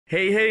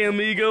Hey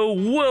amigo,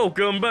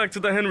 welcome back to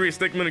the Henry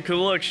Stickmin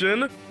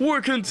collection. We're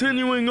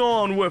continuing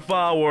on with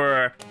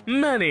our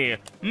many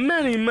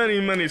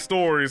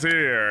stories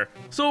here.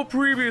 So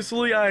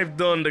previously I've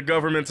done the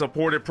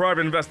government-supported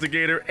private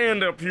investigator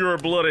and a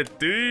pure-blooded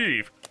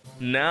thief.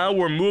 Now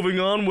we're moving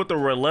on with the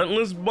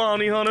relentless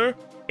bounty hunter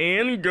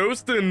and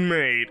ghost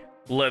inmate.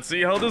 Let's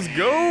see how this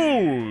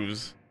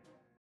goes.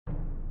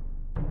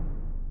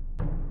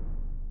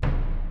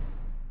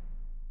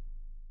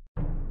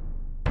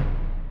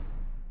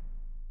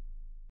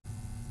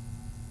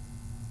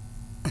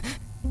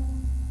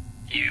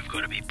 You've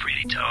got to be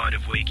pretty tired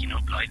of waking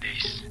up like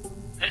this.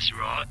 That's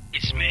right,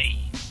 it's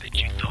me. But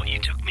you thought you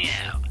took me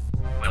out.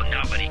 Well,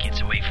 nobody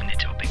gets away from the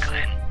topic,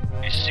 Glenn.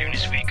 As soon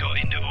as we got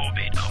into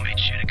orbit, I made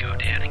sure to go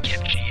down and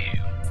capture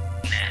you.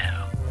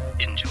 Now,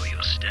 enjoy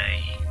your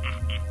stay.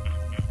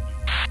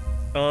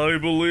 I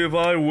believe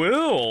I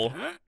will.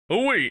 Huh?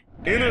 Oh wait,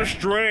 inner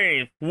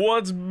strength.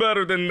 What's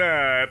better than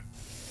that?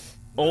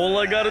 All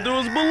I gotta do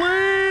is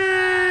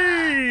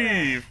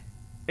believe.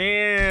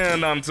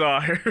 And I'm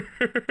tired.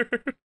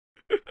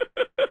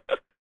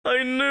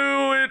 I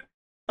knew it!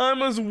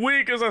 I'm as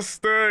weak as a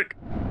stick!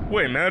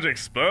 Wait, magic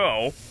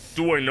spell?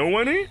 Do I know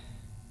any?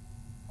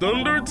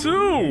 Thunder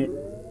 2!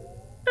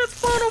 It's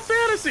Final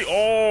Fantasy!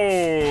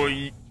 Oh!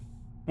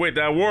 Wait,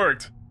 that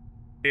worked!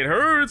 It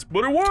hurts,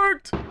 but it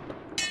worked!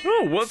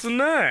 Oh, what's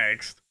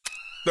next?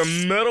 The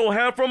metal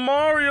hat from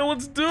Mario,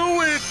 let's do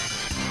it!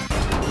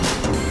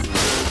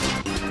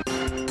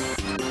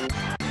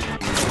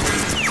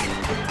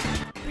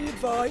 Be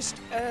advised,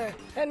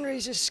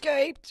 Henry's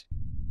escaped.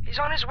 He's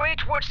on his way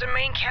towards the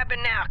main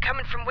cabin now,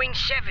 coming from Wing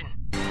 7.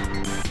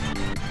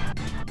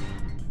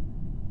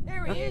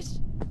 There he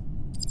is.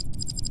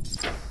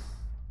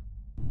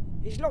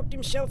 He's locked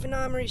himself in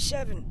Armory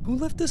 7. Who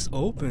left this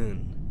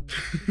open?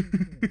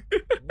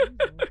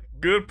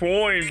 Good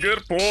point,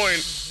 good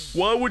point.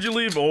 Why would you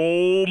leave?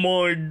 Oh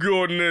my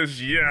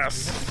goodness,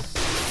 yes.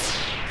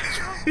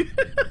 He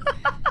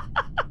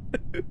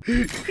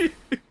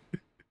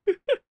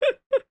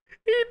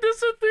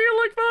disappeared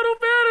like Final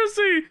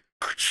Fantasy.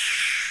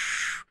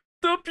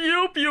 The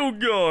pew pew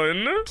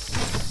gun.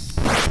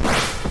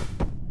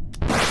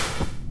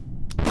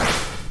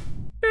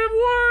 It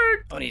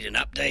worked. I need an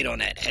update on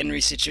that Henry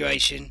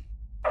situation.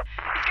 He's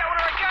got one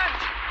of our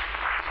guns.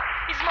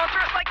 He's going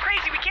through us like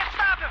crazy. We can't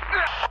stop him.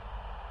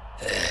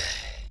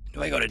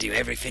 Do I gotta do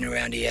everything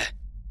around here?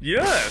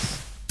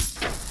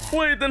 Yes.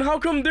 Wait, then how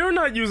come they're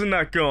not using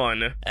that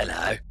gun?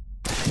 Hello?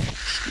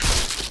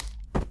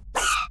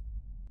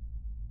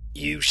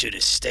 You should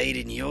have stayed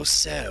in your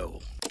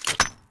cell.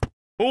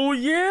 Oh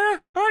yeah?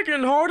 I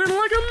can harden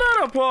like a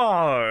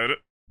metapod!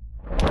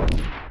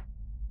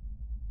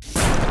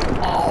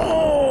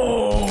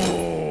 Oh!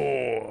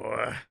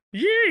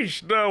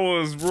 Yeesh, that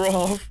was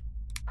rough.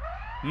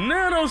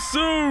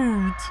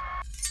 Nanosuit!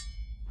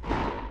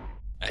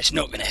 That's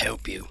not gonna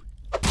help you.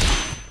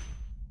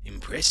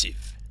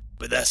 Impressive,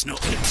 but that's not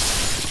gonna...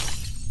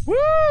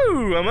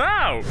 Woo! I'm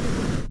out!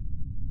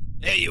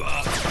 There you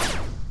are.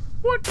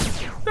 What?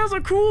 That's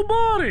a cool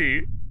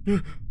body!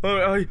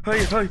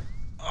 Hi.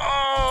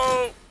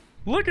 Oh!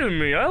 Look at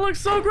me, I look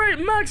so great!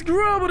 Max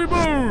gravity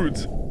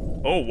boots!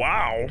 Oh,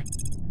 wow.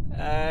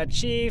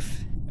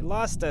 Chief, we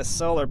lost a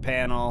solar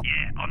panel.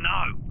 Yeah, I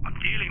know. I'm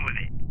dealing with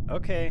it.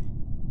 Okay.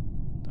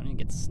 Don't even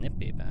get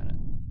snippy about it.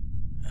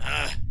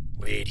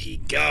 Where'd he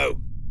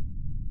go?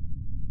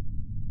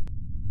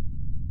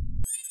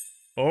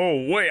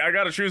 Oh, wait, I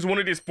gotta choose one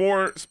of these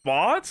 4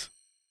 spots?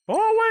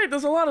 Oh, wait,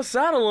 there's a lot of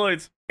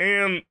satellites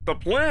and the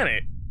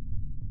planet.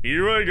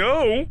 Here I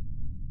go.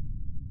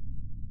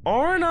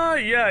 Aren't I?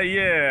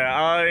 Yeah,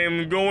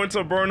 I'm going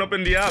to burn up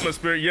in the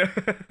atmosphere. Yeah,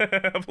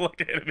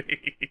 look at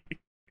me.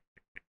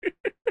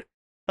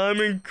 I'm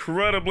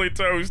incredibly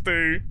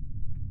toasty.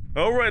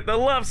 Alright, the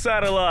left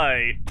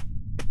satellite.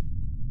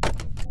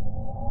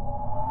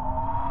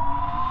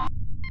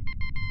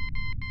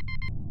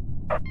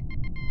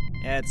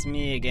 Yeah, it's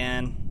me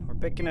again. We're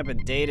picking up a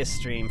data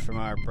stream from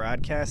our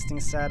broadcasting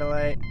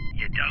satellite.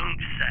 You don't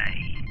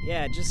say.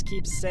 Yeah, it just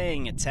keeps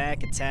saying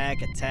attack,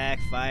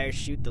 fire,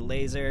 shoot the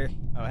laser.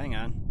 Oh, hang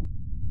on.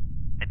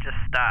 It just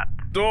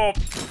stopped. Stop.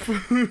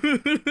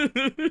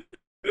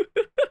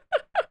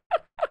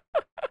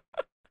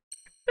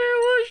 It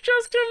was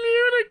just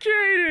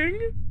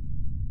communicating.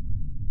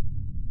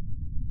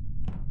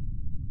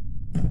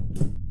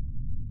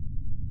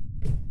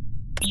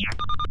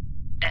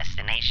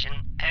 Destination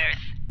Earth.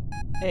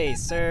 Hey,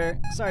 sir.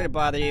 Sorry to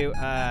bother you.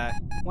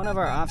 One of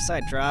our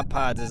offsite drop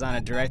pods is on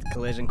a direct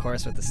collision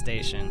course with the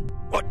station.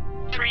 What?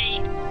 3,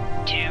 2,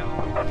 1.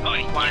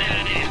 Get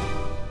out of there.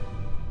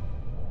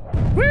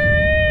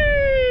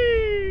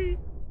 Whee!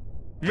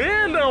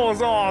 Man, that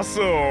was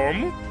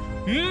awesome!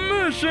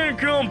 Mission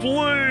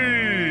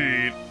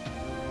complete!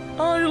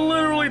 I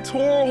literally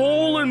tore a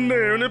hole in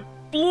there and it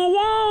blew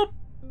up!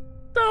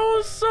 That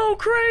was so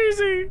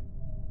crazy!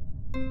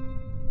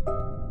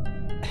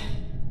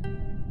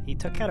 He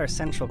took out our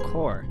central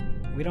core.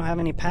 We don't have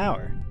any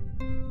power.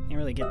 Can't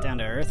really get down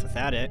to Earth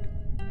without it.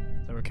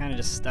 So we're kind of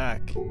just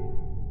stuck.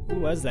 Who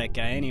was that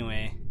guy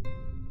anyway?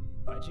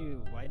 Why'd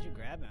you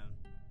grab him?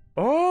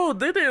 Oh,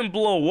 they didn't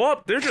blow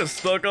up. They're just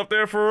stuck up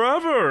there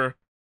forever.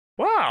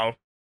 Wow.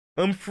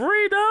 I'm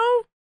free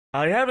though?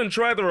 I haven't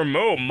tried the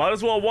remote. Might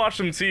as well watch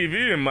some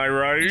TV, am I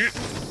right?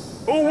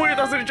 Oh wait,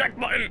 that's an eject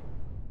button.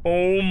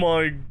 Oh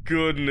my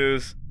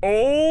goodness.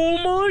 Oh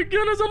my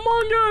goodness,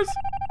 Among Us.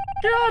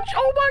 Gosh,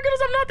 oh my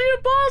goodness, I'm not the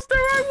imposter.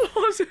 I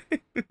wasn't.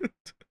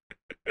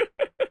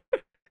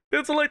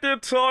 It's like they're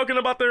talking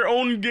about their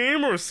own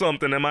game or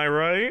something, am I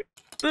right?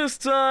 This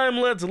time,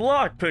 let's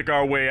lockpick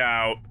our way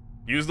out.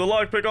 Use the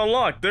lockpick on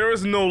lock. There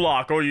is no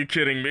lock. Are you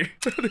kidding me?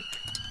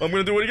 I'm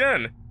gonna do it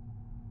again.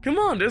 Come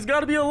on, there's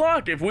gotta be a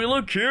lock. If we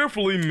look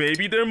carefully,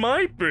 maybe there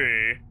might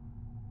be.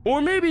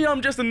 Or maybe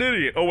I'm just an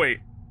idiot. Oh wait,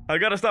 I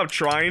gotta stop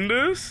trying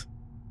this?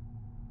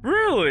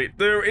 Really?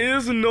 There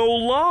is no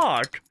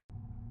lock.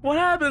 What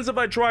happens if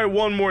I try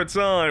one more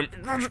time?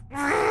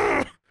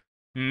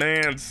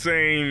 Man,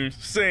 same,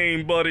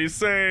 buddy,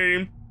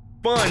 same.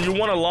 Fine, you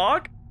want a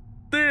lock?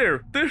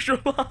 There's your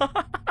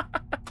lock.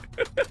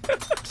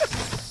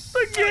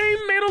 The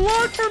game made a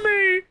lock for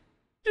me.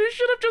 You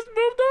should have just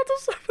moved on to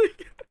something.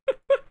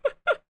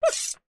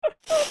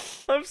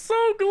 I'm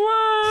so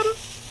glad.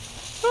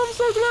 I'm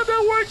so glad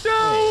that worked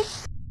out.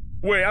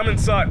 Wait, I'm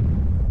inside.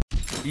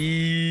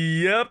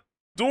 Yep.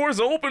 Doors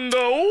open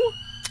though.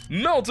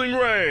 Melting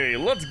ray.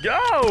 Let's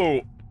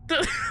go.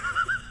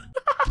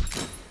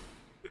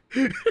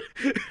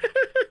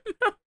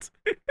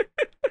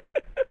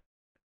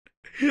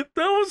 That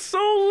was so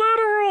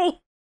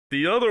literal.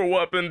 The other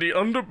weapon, the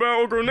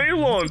underbarrel grenade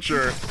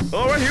launcher.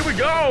 All right, here we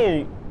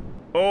go.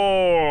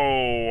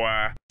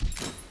 Oh.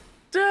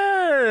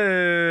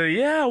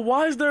 Yeah,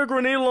 why is there a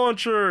grenade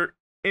launcher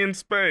in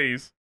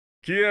space?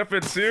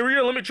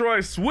 Cafeteria, let me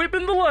try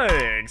sweeping the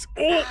legs.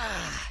 Oh,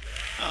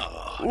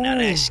 Oh, now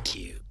that's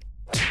cute.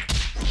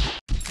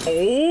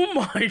 oh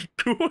my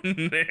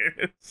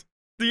goodness.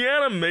 The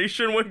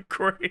animation went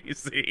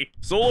crazy.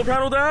 Solar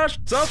panel dash,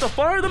 time to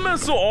fire the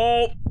missile.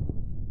 Oh,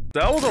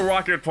 that was a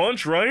rocket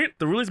punch, right?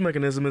 The release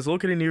mechanism is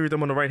located near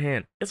them on the right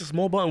hand. It's a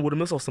small button with a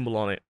missile symbol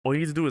on it. All you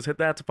need to do is hit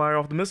that to fire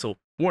off the missile.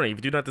 Warning, if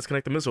you do not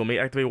disconnect the missile, it may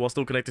activate while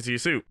still connected to your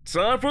suit.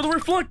 Time for the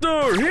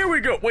reflector! Here we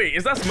go! Wait,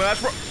 is that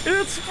Smash Bros?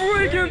 It's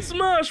freaking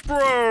Smash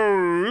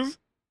Bros!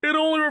 It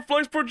only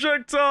reflects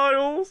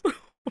projectiles!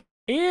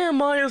 And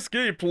my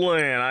escape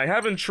plan. I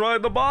haven't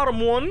tried the bottom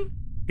one.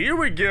 Here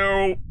we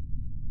go.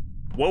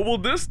 What will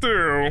this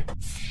do?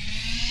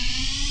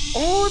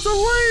 Oh, it's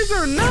a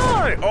laser!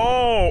 Nice!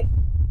 Oh!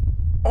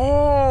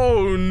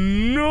 Oh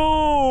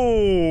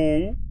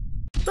no!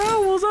 That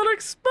was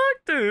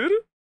unexpected!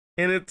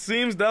 And it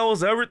seems that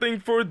was everything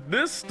for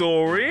this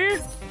story.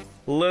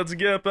 Let's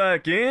get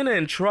back in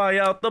and try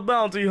out the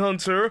bounty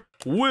hunter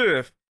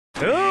with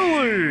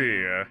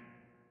Ellie!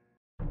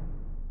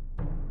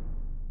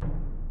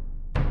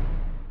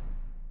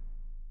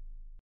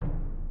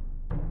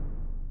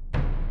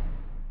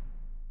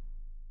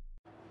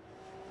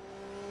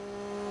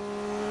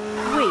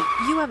 Wait,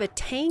 you have a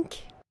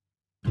tank?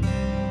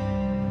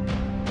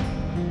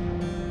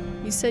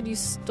 You said you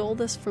stole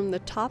this from the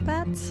Top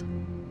Hats?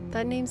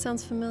 That name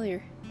sounds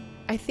familiar.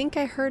 I think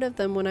I heard of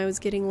them when I was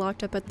getting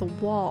locked up at the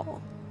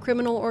Wall.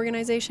 Criminal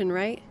organization,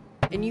 right?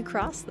 And you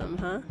crossed them,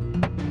 huh?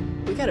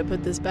 We gotta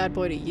put this bad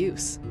boy to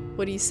use.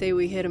 What do you say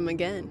we hit him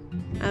again?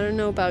 I don't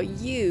know about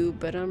you,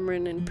 but I'm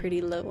running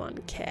pretty low on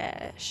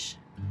cash.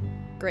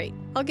 Great.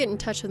 I'll get in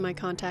touch with my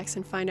contacts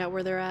and find out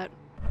where they're at.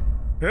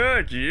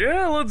 Heck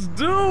yeah, let's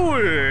do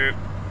it!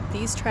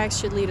 These tracks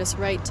should lead us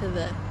right to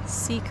the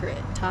secret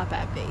Top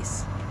Hat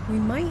base. We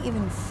might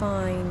even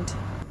find...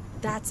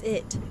 That's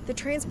it. The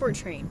transport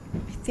train.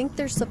 I think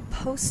there's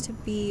supposed to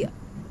be...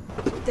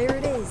 There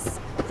it is.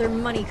 Their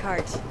money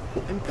cart.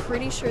 I'm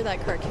pretty sure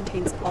that cart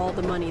contains all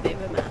the money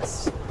they've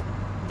amassed.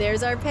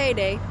 There's our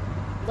payday.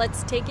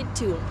 Let's take it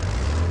to them.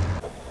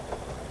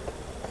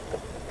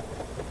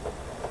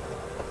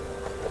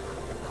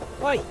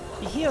 Oi,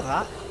 you hear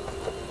that?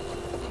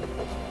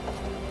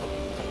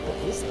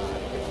 What is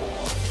that?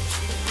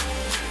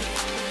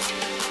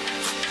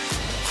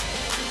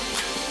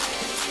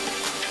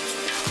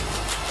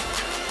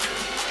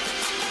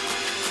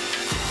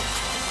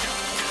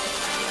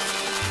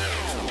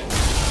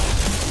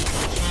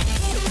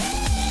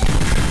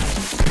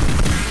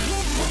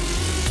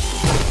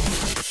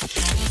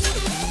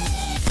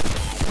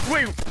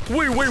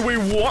 Wait,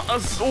 what?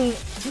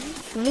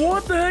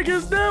 What the heck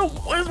is that?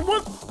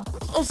 What?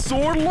 A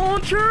sword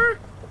launcher?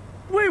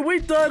 Wait, we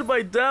died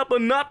by that,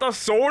 but not the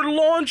sword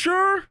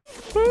launcher?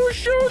 Who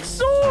shoots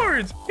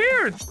swords?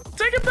 Here,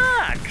 take it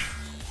back.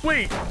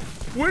 Wait,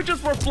 we're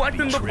just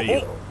reflecting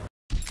the...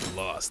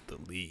 Lost the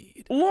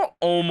lead.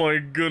 Oh my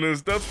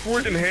goodness, that's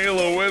freaking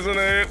Halo, isn't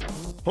it?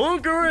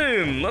 Hunker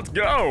in, let's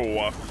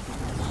go.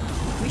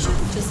 We should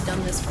have just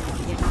done this from the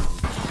beginning.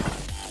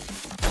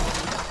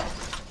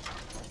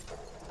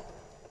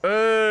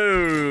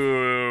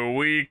 Oh,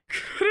 we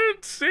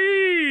couldn't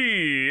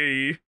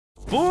see.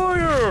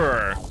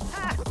 Fire!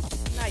 Ah,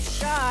 nice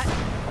shot.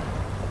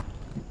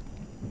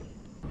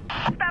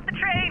 Stop the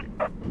train!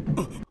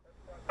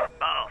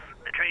 Boss,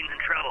 the train's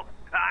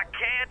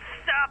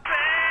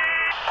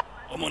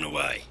I'm on the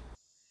way.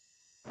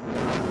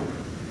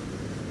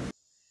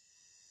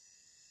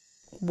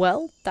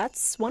 Well,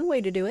 that's one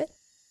way to do it.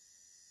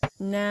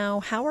 Now,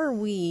 how are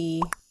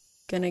we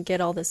gonna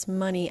get all this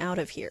money out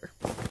of here?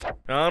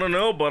 I don't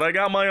know, but I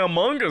got my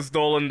Among Us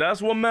stolen,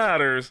 that's what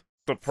matters.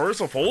 The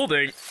purse of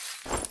holding.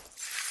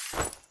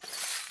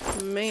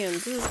 Man,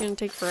 this is gonna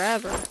take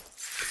forever.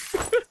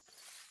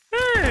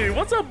 Hey,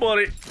 what's up,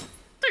 buddy?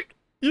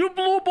 You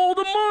blew up all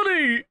the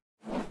money!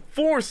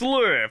 Force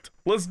lift,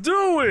 let's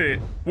do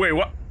it! Wait,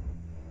 what?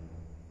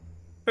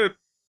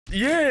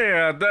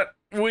 Yeah, that,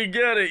 we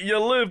get it, you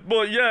lift,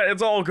 but yeah,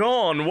 it's all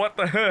gone, what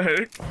the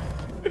heck?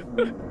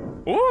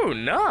 Ooh,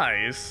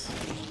 nice!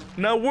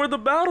 Now we're the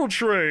battle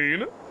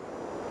train!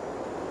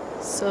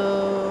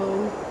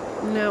 So,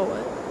 now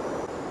what?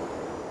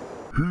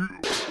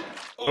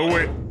 Oh,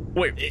 wait.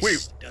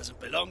 This doesn't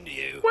belong to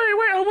you.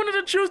 Wait, I wanted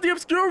to choose the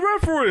obscure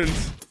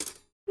reference!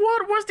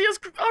 What was the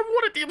I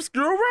wanted the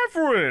obscure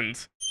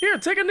reference! Here,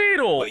 take a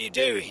needle! What are you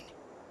doing?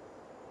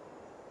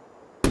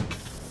 Whee!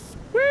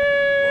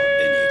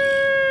 What an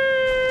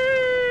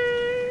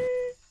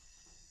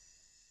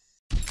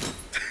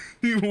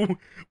idiot.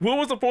 What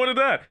was the point of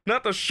that?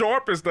 Not the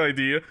sharpest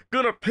idea.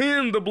 Gonna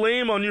pin the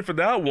blame on you for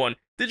that one.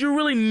 Did you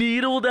really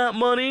needle that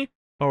money?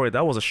 Alright,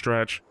 that was a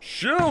stretch.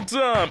 Shell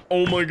time!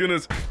 Oh my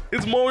goodness.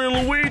 It's Mario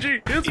and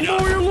Luigi! It's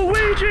Mario and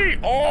Luigi!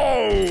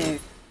 Oh!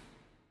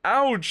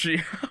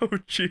 Ouchie,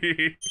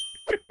 ouchie.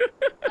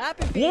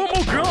 Happy feet. One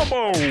more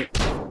combo!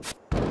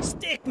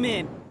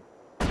 Stickmin.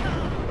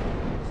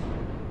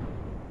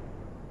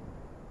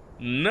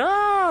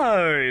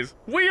 Nice!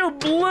 We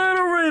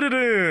obliterated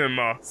him!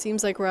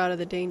 Seems like we're out of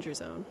the danger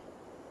zone.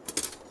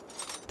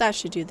 That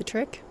should do the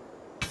trick.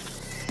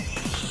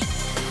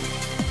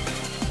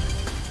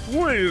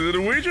 Wait, did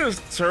we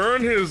just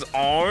turn his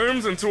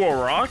arms into a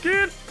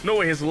rocket? No,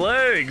 wait, his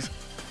legs.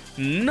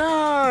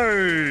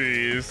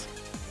 Nice!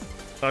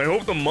 I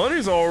hope the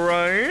money's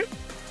alright.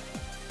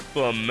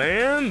 But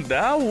man,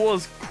 that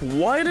was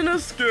quite an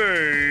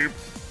escape.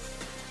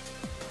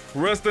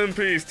 Rest in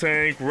peace,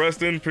 Tank.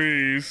 Rest in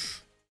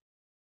peace.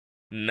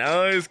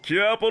 Nice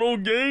capital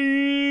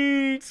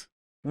gains.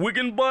 We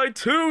can buy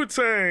 2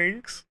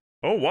 tanks.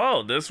 Oh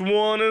wow, this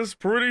one is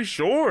pretty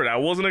short. I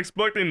wasn't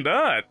expecting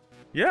that.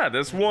 Yeah,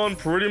 this one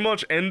pretty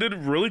much ended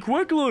really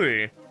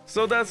quickly.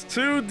 So that's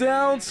 2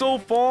 down so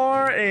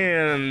far,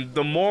 and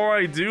the more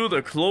I do,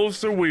 the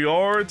closer we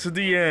are to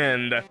the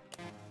end.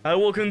 I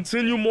will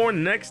continue more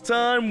next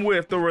time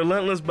with the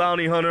Relentless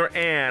Bounty Hunter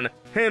and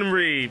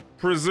Henry,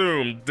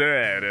 presumed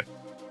dead.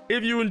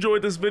 If you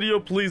enjoyed this video,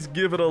 please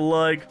give it a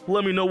like,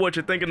 let me know what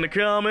you think in the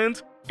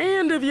comments,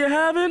 and if you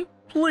haven't,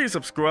 please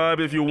subscribe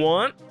if you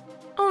want.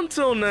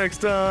 Until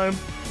next time,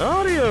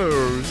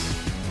 adios!